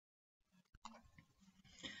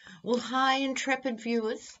Well, hi, intrepid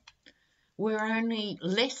viewers. We're only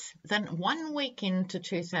less than 1 week into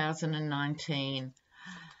 2019,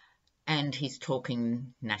 and he's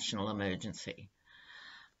talking national emergency.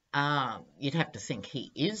 You'd have to think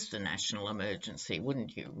he is the national emergency,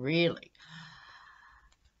 wouldn't you, really?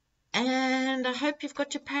 And I hope you've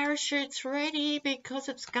got your parachutes ready because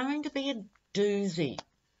it's going to be a doozy.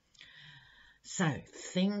 So,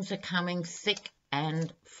 things are coming thick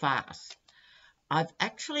and fast. I've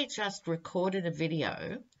actually just recorded a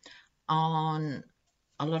video on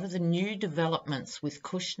a lot of the new developments with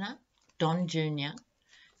Kushner, Don Jr.,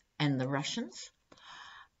 and the Russians.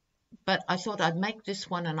 But I thought I'd make this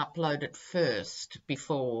one and upload it first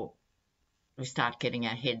before we start getting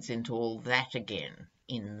our heads into all that again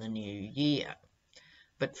in the new year.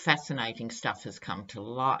 But fascinating stuff has come to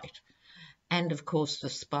light. And, of course, the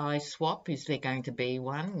spy swap. Is there going to be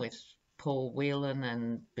one with Paul Whelan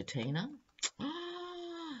and Bettina?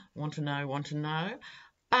 Want to know.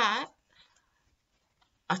 But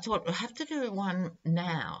I thought we'll have to do one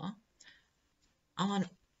now on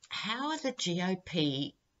how are the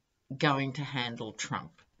GOP going to handle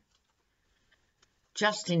Trump.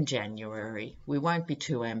 Just in January. We won't be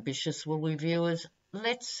too ambitious, will we, viewers?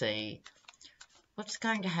 Let's see what's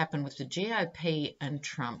going to happen with the GOP and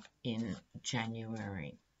Trump in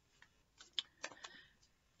January.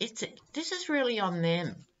 This is really on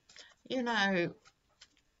them. You know,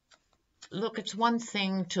 look, it's one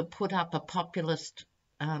thing to put up a populist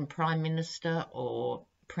Prime Minister or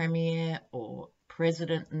Premier or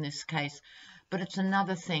President in this case, but it's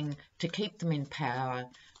another thing to keep them in power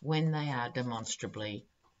when they are demonstrably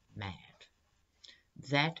mad.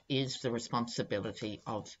 That is the responsibility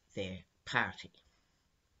of their party.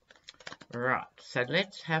 Right, so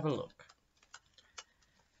let's have a look.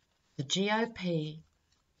 The GOP,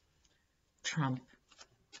 Trump,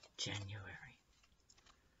 January.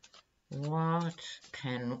 What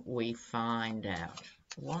can we find out?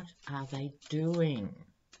 What are they doing?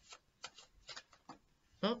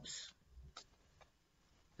 Oops.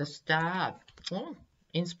 The Star. Oh,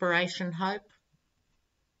 inspiration, hope.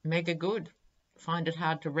 Mega good. Find it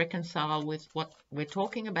hard to reconcile with what we're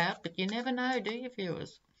talking about, but you never know, do you,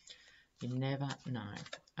 viewers? You never know.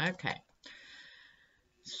 Okay.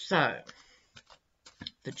 So,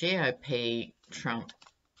 the GOP, Trump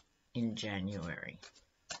in January.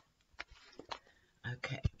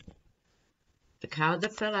 Okay. The card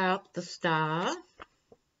that fell out, the Star.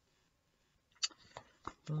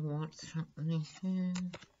 What's happening here?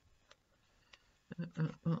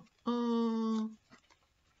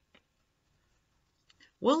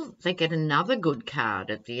 Well, they get another good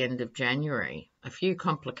card at the end of January. A few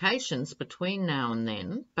complications between now and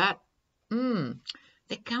then, but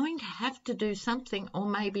they're going to have to do something, or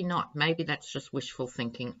maybe not. Maybe that's just wishful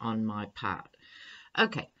thinking on my part.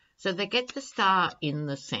 Okay, so they get the Star in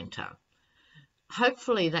the centre.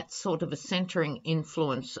 Hopefully that's sort of a centering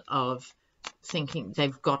influence of thinking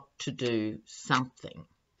they've got to do something.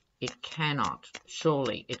 It cannot,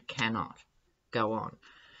 surely it cannot go on.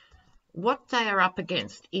 What they are up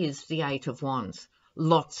against is the Eight of Wands.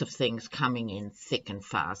 Lots of things coming in thick and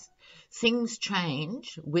fast. Things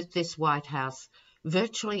change with this White House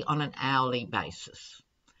virtually on an hourly basis.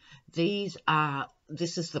 This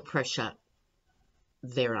is the pressure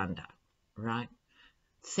they're under, right?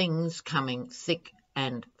 Things coming thick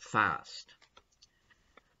and fast.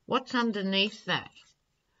 What's underneath that?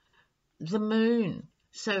 The moon.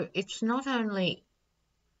 So it's not only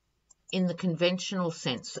in the conventional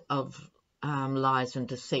sense of lies and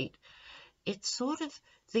deceit, it's sort of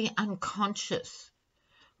the unconscious.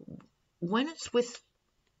 When it's with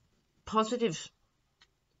positive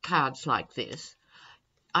cards like this,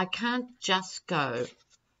 I can't just go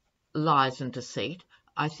lies and deceit.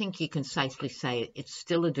 I think you can safely say it's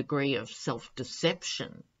still a degree of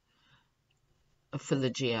self-deception for the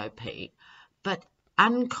GOP, but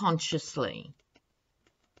unconsciously,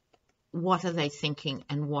 what are they thinking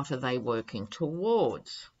and what are they working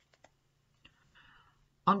towards?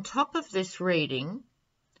 On top of this reading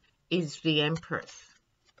is the Empress.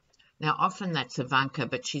 Now, often that's Ivanka,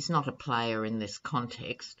 but she's not a player in this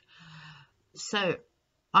context. So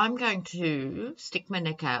I'm going to stick my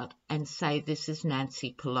neck out and say this is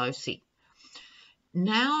Nancy Pelosi.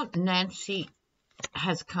 Now Nancy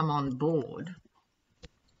has come on board.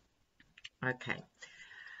 Okay.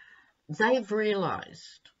 They've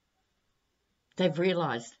realised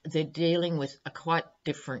they're dealing with a quite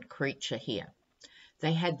different creature here.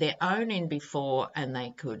 They had their own in before and they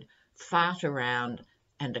could fart around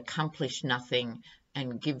and accomplish nothing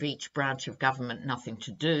and give each branch of government nothing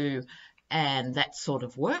to do, and that sort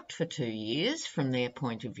of worked for 2 years from their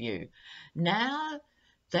point of view. Now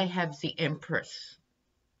they have the Empress.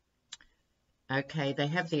 Okay, they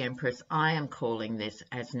have the Empress. I am calling this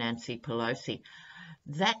as Nancy Pelosi.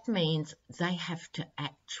 That means they have to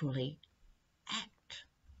actually act.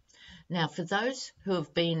 Now, for those who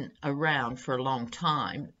have been around for a long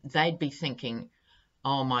time, they'd be thinking,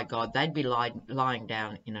 oh my God, they'd be lying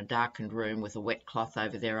down in a darkened room with a wet cloth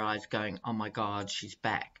over their eyes going, oh my God, she's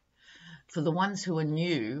back. For the ones who are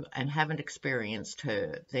new and haven't experienced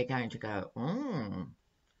her, they're going to go,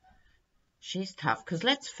 she's tough. Because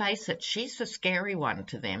let's face it, she's the scary one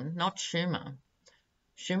to them, not Schumer.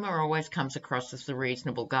 Schumer always comes across as the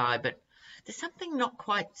reasonable guy, but there's something not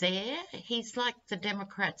quite there. He's like the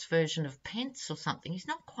Democrats' version of Pence or something. He's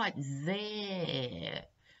not quite there,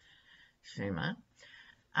 Schumer.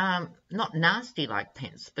 Not nasty like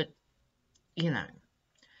Pence, but, you know,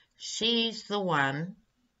 she's the one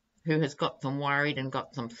who has got them worried and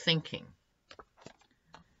got them thinking.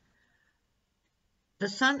 The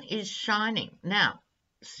sun is shining. Now,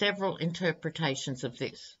 several interpretations of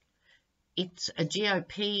this. It's a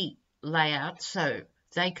GOP layout, so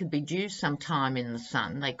they could be due some time in the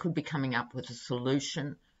sun. They could be coming up with a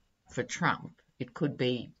solution for Trump. It could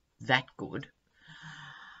be that good.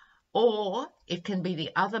 Or it can be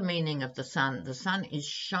the other meaning of the sun. The sun is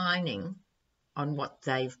shining on what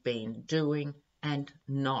they've been doing and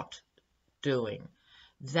not doing.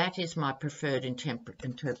 That is my preferred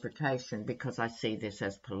interpretation because I see this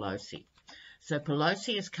as Pelosi. So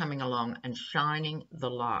Pelosi is coming along and shining the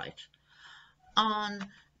light on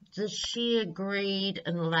the sheer greed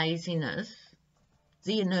and laziness,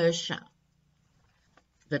 the inertia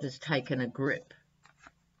that has taken a grip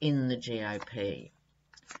in the GOP.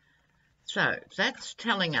 So that's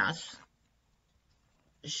telling us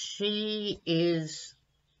she is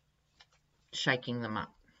shaking them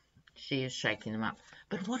up. She is shaking them up.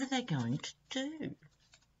 But what are they going to do?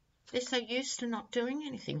 They're so used to not doing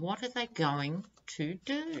anything. What are they going to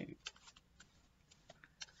do?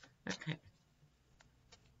 Okay.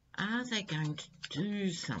 Are they going to do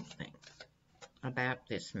something about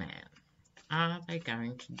this man? Are they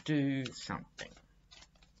going to do something?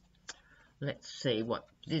 Let's see what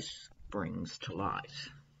this brings to light.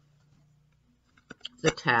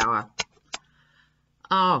 The Tower.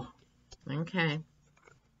 Oh, okay.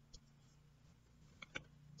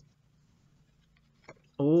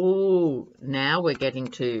 Oh, now we're getting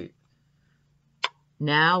to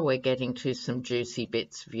some juicy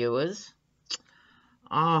bits, viewers.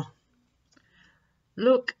 Oh,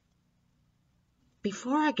 look,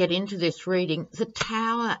 before I get into this reading, the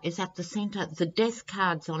Tower is at the center, the Death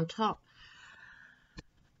card's on top.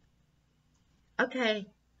 Okay,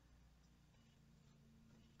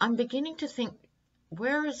 I'm beginning to think,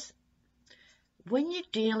 whereas when you're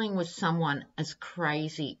dealing with someone as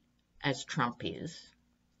crazy as Trump is,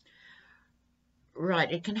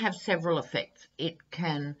 right, it can have several effects. It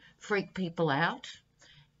can freak people out.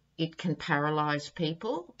 It can paralyze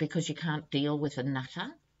people because you can't deal with a nutter.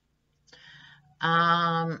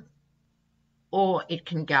 Or it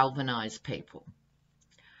can galvanize people.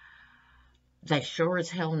 They sure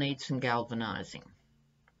as hell need some galvanizing.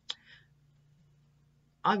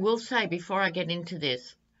 I will say before I get into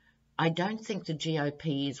this, I don't think the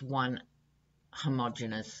GOP is one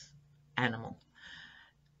homogenous animal.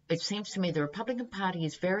 It seems to me the Republican Party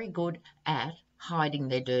is very good at hiding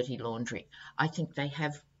their dirty laundry. I think they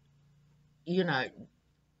have, you know,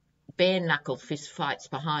 bare-knuckle fist fights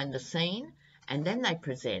behind the scene, and then they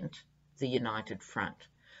present the united front.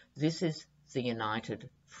 This is the united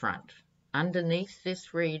front. Underneath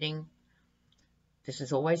this reading, this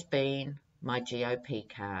has always been my GOP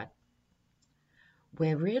card.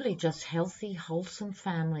 We're really just healthy, wholesome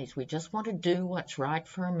families. We just want to do what's right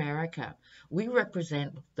for America. We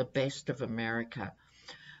represent the best of America.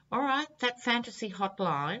 All right, that fantasy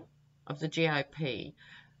hotline of the GOP,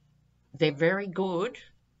 they're very good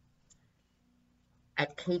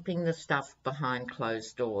at keeping the stuff behind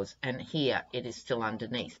closed doors. And here it is still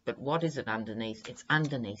underneath. But what is it underneath? It's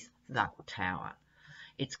underneath the Tower.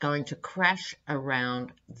 It's going to crash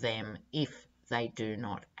around them if they do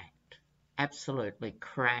not act. Absolutely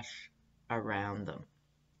crash around them.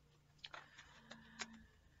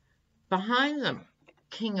 Behind them,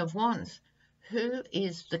 King of Wands. Who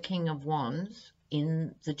is the King of Wands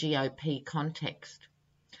in the GOP context?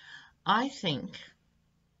 I think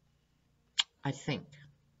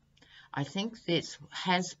this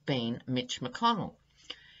has been Mitch McConnell.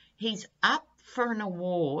 He's up for an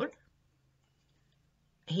award.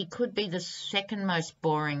 He could be the second most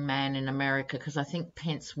boring man in America because I think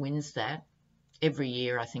Pence wins that. Every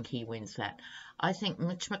year I think he wins that. I think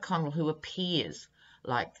Mitch McConnell, who appears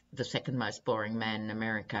like the second most boring man in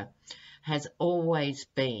America, has always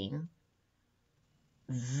been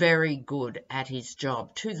very good at his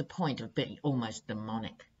job, to the point of being almost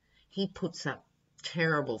demonic. He puts up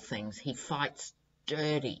terrible things. He fights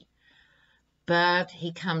dirty. But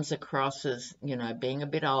he comes across as, you know, being a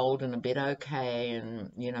bit old and a bit okay,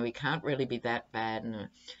 and, you know, he can't really be that bad. And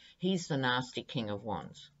he's the nasty King of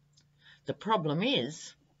Wands. The problem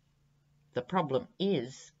is,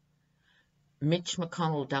 Mitch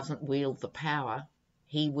McConnell doesn't wield the power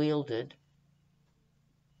he wielded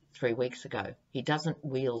 3 weeks ago. He doesn't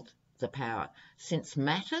wield the power. Since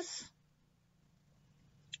Mattis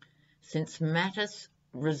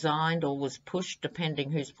resigned or was pushed,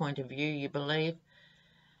 depending whose point of view you believe,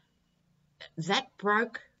 that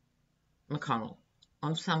broke McConnell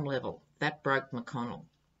on some level. That broke McConnell.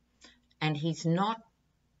 And he's not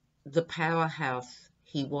the powerhouse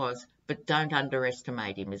he was, but don't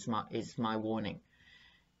underestimate him is my warning.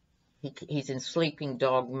 He's in sleeping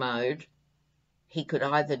dog mode. He could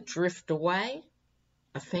either drift away,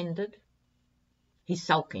 offended. He's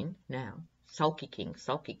sulking now. Sulky king.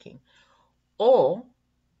 Or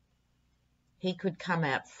he could come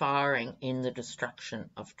out firing in the destruction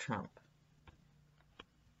of Trump.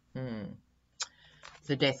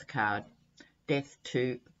 The death card. Death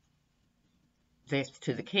to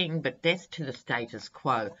the king, but death to the status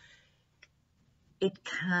quo. It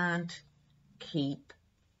can't keep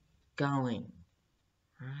going,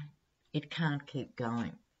 right? It can't keep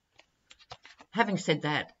going. Having said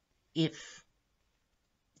that, if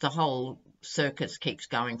the whole circus keeps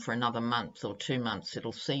going for another month or 2 months,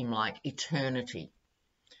 it'll seem like eternity.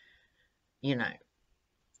 You know,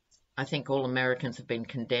 I think all Americans have been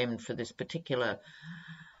condemned for this particular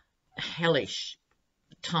hellish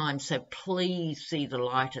time, so please see the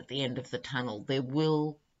light at the end of the tunnel. There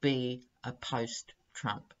will be a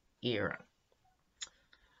post-Trump era.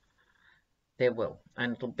 There will,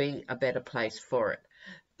 and it'll be a better place for it.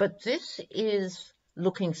 But this is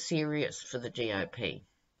looking serious for the GOP.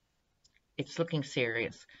 It's looking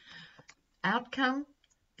serious. Outcome,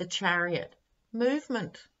 the Chariot.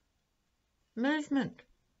 Movement.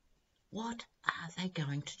 What are they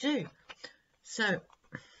going to do? So,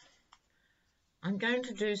 I'm going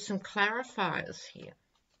to do some clarifiers here.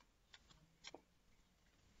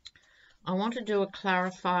 I want to do a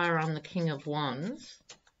clarifier on the King of Wands.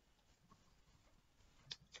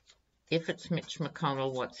 If it's Mitch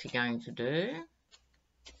McConnell, what's he going to do?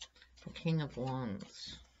 The King of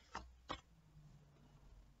Wands.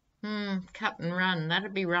 Cut and run.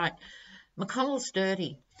 That'd be right. McConnell's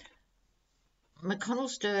dirty.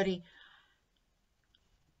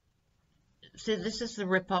 So this is the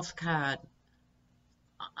rip-off card.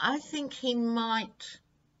 I think it might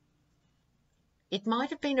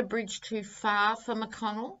have been a bridge too far for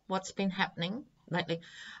McConnell, what's been happening lately.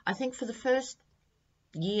 I think for the first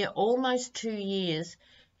year, almost 2 years,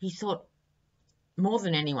 he thought, more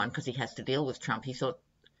than anyone, because he has to deal with Trump, he thought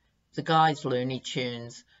the guy's Looney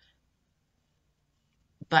Tunes,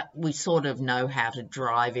 but we sort of know how to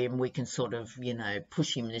drive him. We can sort of, you know,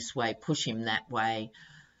 push him this way, push him that way,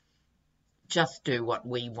 just do what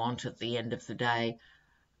we want at the end of the day.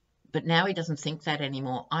 But now he doesn't think that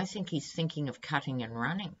anymore. I think he's thinking of cutting and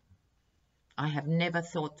running. I have never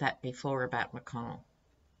thought that before about McConnell.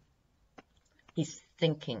 He's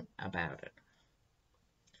thinking about it.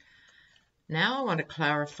 Now I want to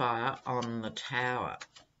clarify on the Tower.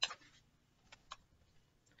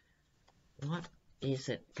 What is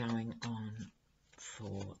it going on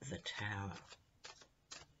for the Tower?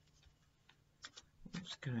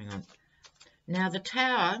 What's going on? Now the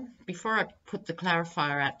Tower, before I put the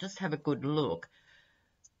clarifier out, just have a good look.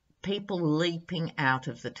 People leaping out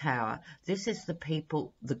of the Tower. This is the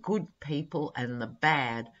people, the good people and the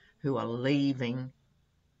bad, who are leaving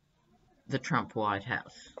the Trump White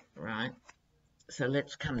House, right? So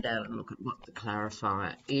let's come down and look at what the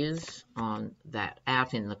clarifier is on that,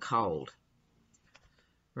 out in the cold.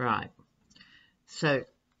 Right. So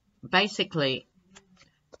basically,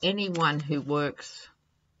 anyone who works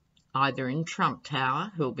either in Trump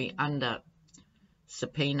Tower, who'll be under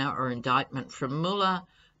subpoena or indictment from Mueller,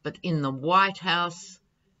 but in the White House,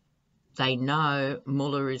 they know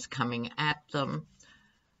Mueller is coming at them.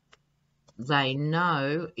 They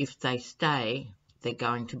know if they stay, they're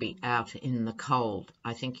going to be out in the cold.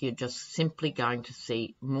 I think you're just simply going to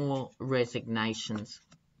see more resignations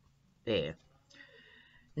there.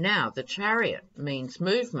 Now, the Chariot means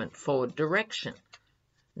movement, forward direction.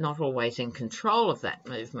 Not always in control of that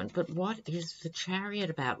movement, but what is the Chariot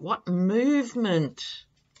about? What movement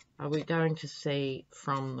are we going to see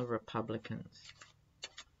from the Republicans?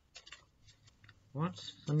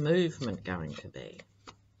 What's the movement going to be?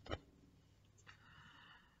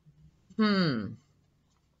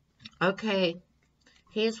 Okay,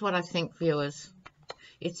 here's what I think, viewers.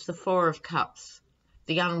 It's the Four of Cups,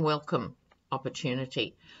 the unwelcome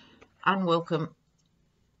opportunity. Unwelcome.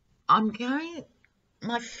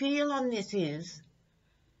 My feel on this is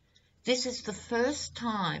the first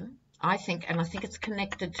time, I think, and I think it's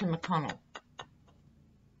connected to McConnell.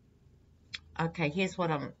 Okay, here's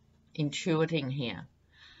what I'm intuiting here.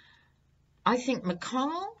 I think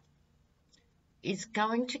McConnell is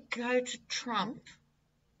going to go to Trump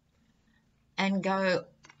and go,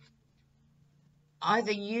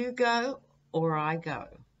 either you go or I go.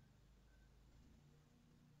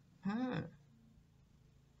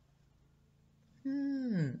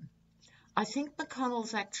 I think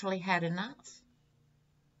McConnell's actually had enough.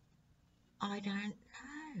 I don't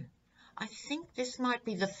know. I think this might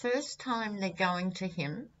be the first time they're going to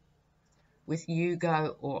him with you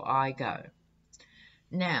go or I go.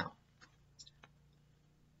 Now,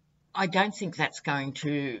 I don't think that's going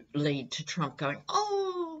to lead to Trump going,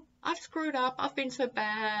 oh, I've screwed up. I've been so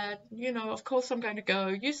bad. You know, of course I'm going to go.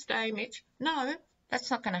 You stay, Mitch. No, that's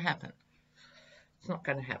not going to happen. It's not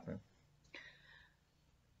going to happen.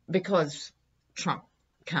 Because Trump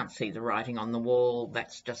can't see the writing on the wall.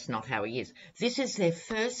 That's just not how he is. This is their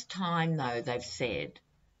first time, though, they've said,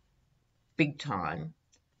 big time,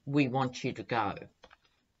 we want you to go.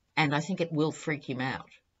 And I think it will freak him out.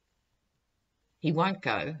 He won't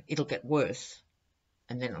go. It'll get worse.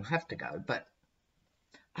 And then he'll have to go. But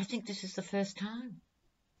I think this is the first time.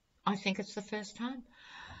 I think it's the first time.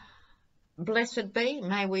 Blessed be.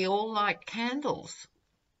 May we all light candles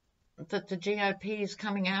that the GOP is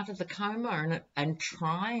coming out of the coma and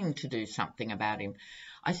trying to do something about him.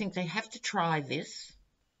 I think they have to try this.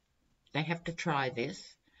 They have to try this.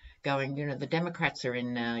 Going, you know, the Democrats are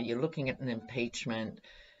in now. You're looking at an impeachment.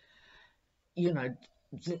 You know,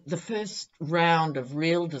 the first round of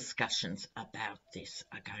real discussions about this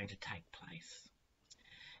are going to take place.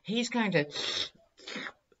 He's going to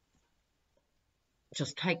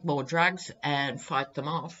just take more drugs and fight them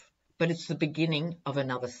off, but it's the beginning of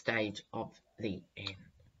another stage of the end.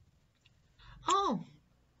 Oh,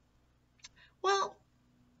 well,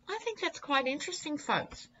 I think that's quite interesting,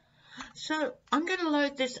 folks. So I'm going to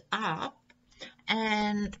load this up,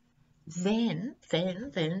 and then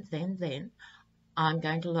I'm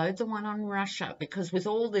going to load the one on Russia, because with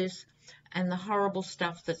all this and the horrible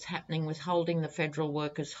stuff that's happening with holding the federal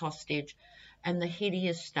workers hostage and the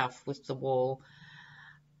hideous stuff with the wall,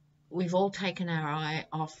 we've all taken our eye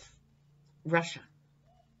off Russia.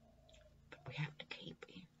 But we have to keep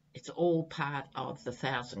it. It's all part of the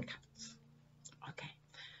 1,000 cuts. Okay.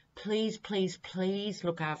 Please, please, please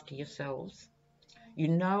look after yourselves. You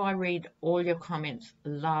know I read all your comments.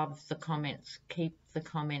 Love the comments. Keep the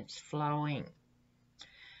comments flowing.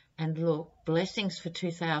 And look, blessings for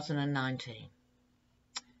 2019.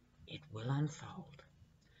 It will unfold.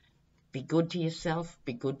 Be good to yourself.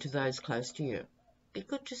 Be good to those close to you. Be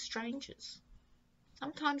good to strangers.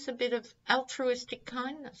 Sometimes a bit of altruistic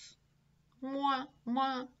kindness. Mwah,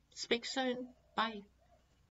 mwah. Speak soon. Bye.